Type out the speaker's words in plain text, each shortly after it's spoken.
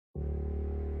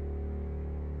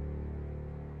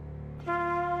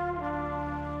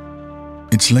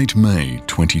It's late May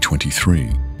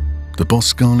 2023. The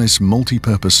Boskalis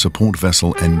multi-purpose support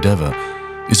vessel Endeavour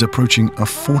is approaching a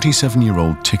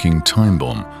 47-year-old ticking time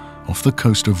bomb off the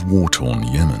coast of war-torn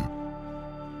Yemen.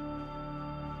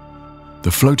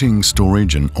 The Floating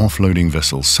Storage and Offloading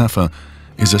vessel Safer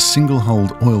is a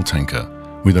single-hulled oil tanker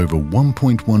with over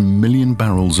 1.1 million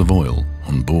barrels of oil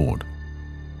on board.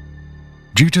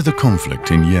 Due to the conflict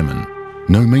in Yemen,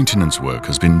 no maintenance work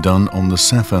has been done on the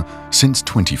Safer since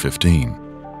 2015.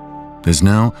 There's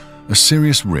now a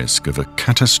serious risk of a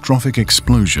catastrophic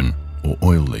explosion or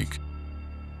oil leak,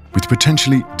 with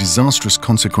potentially disastrous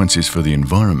consequences for the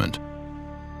environment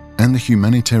and the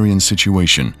humanitarian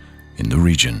situation in the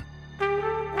region.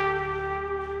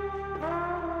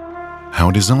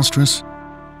 How disastrous?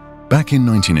 Back in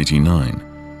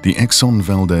 1989, the Exxon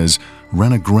Valdez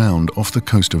ran aground off the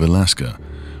coast of Alaska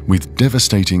with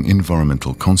devastating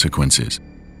environmental consequences.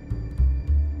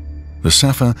 The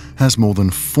Safer has more than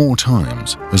 4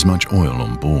 times as much oil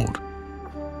on board.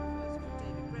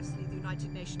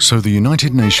 So the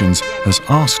United Nations has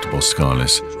asked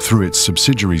Boskalis, through its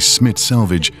subsidiary SMIT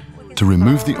Salvage, to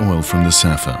remove the oil from the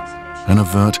Safer and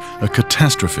avert a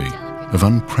catastrophe of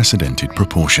unprecedented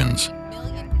proportions.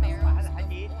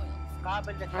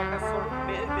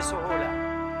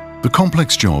 The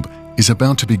complex job is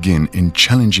about to begin in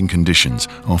challenging conditions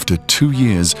after 2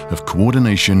 years of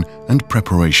coordination and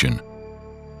preparation.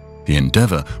 The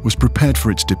Endeavour was prepared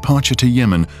for its departure to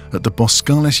Yemen at the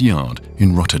Boskalis yard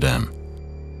in Rotterdam.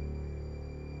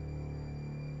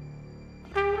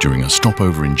 During a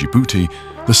stopover in Djibouti,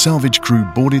 the salvage crew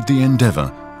boarded the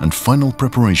Endeavour and final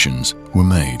preparations were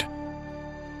made.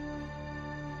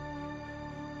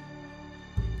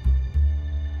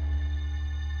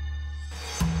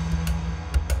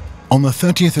 On the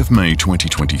 30th of May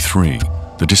 2023,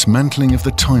 the dismantling of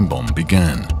the time bomb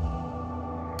began.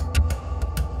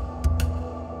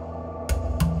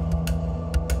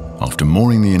 After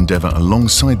mooring the Endeavour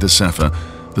alongside the Safer,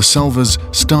 the salvors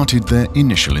started their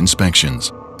initial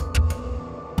inspections.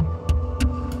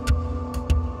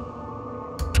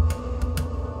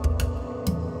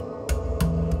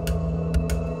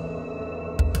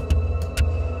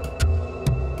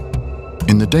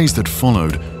 In the days that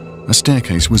followed, a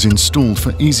staircase was installed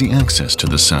for easy access to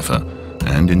the Safer,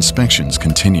 and inspections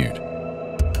continued.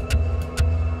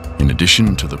 In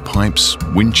addition to the pipes,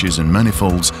 winches and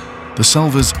manifolds, the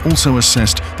salvors also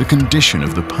assessed the condition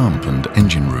of the pump and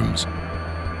engine rooms.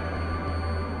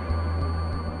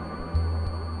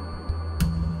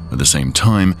 At the same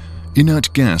time,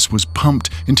 inert gas was pumped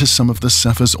into some of the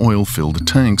Safer's oil-filled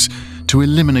tanks to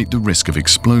eliminate the risk of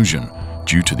explosion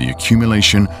due to the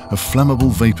accumulation of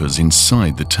flammable vapors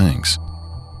inside the tanks.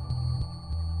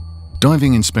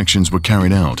 Diving inspections were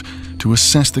carried out to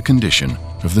assess the condition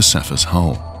of the Safer's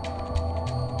hull.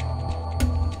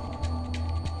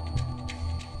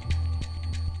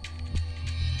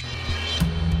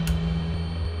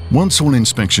 Once all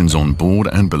inspections on board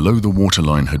and below the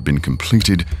waterline had been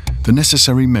completed, the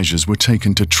necessary measures were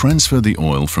taken to transfer the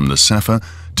oil from the Safer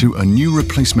to a new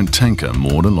replacement tanker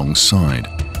moored alongside.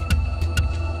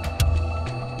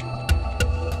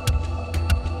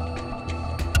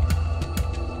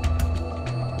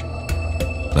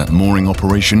 That mooring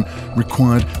operation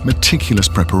required meticulous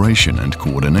preparation and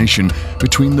coordination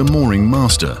between the mooring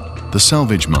master, the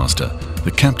salvage master,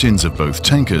 the captains of both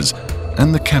tankers,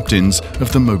 and the captains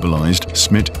of the mobilized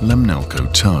SMIT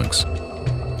Lamnalco tugs.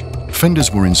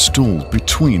 Fenders were installed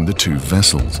between the 2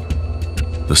 vessels.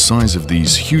 The size of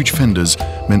these huge fenders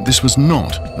meant this was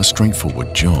not a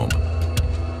straightforward job.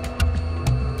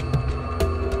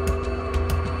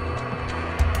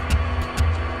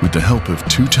 With the help of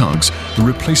 2 tugs, the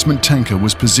replacement tanker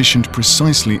was positioned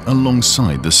precisely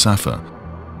alongside the Safer.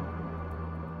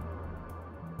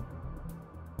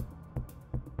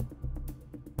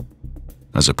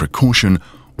 As a precaution,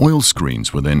 oil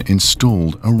screens were then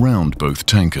installed around both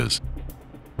tankers.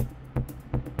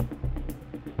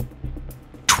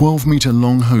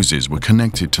 12-meter-long hoses were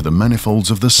connected to the manifolds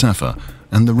of the Safer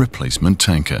and the replacement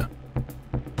tanker.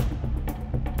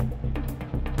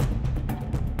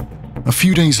 A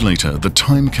few days later, the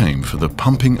time came for the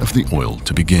pumping of the oil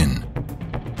to begin.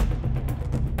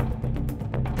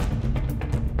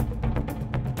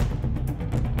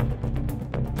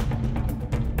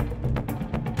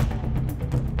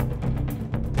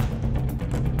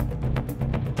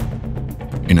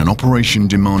 In an operation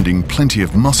demanding plenty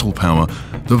of muscle power,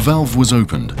 the valve was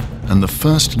opened and the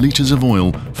first liters of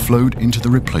oil flowed into the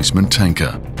replacement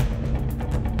tanker.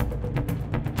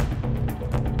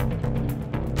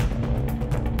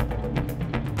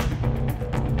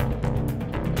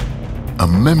 A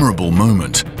memorable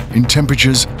moment in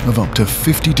temperatures of up to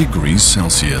 50 degrees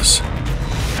Celsius.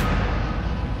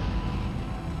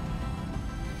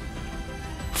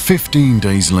 15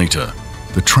 days later,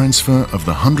 the transfer of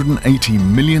the 180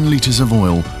 million litres of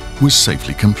oil was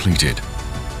safely completed.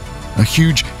 A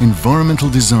huge environmental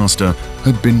disaster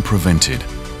had been prevented,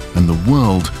 and the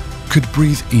world could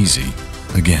breathe easy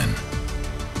again.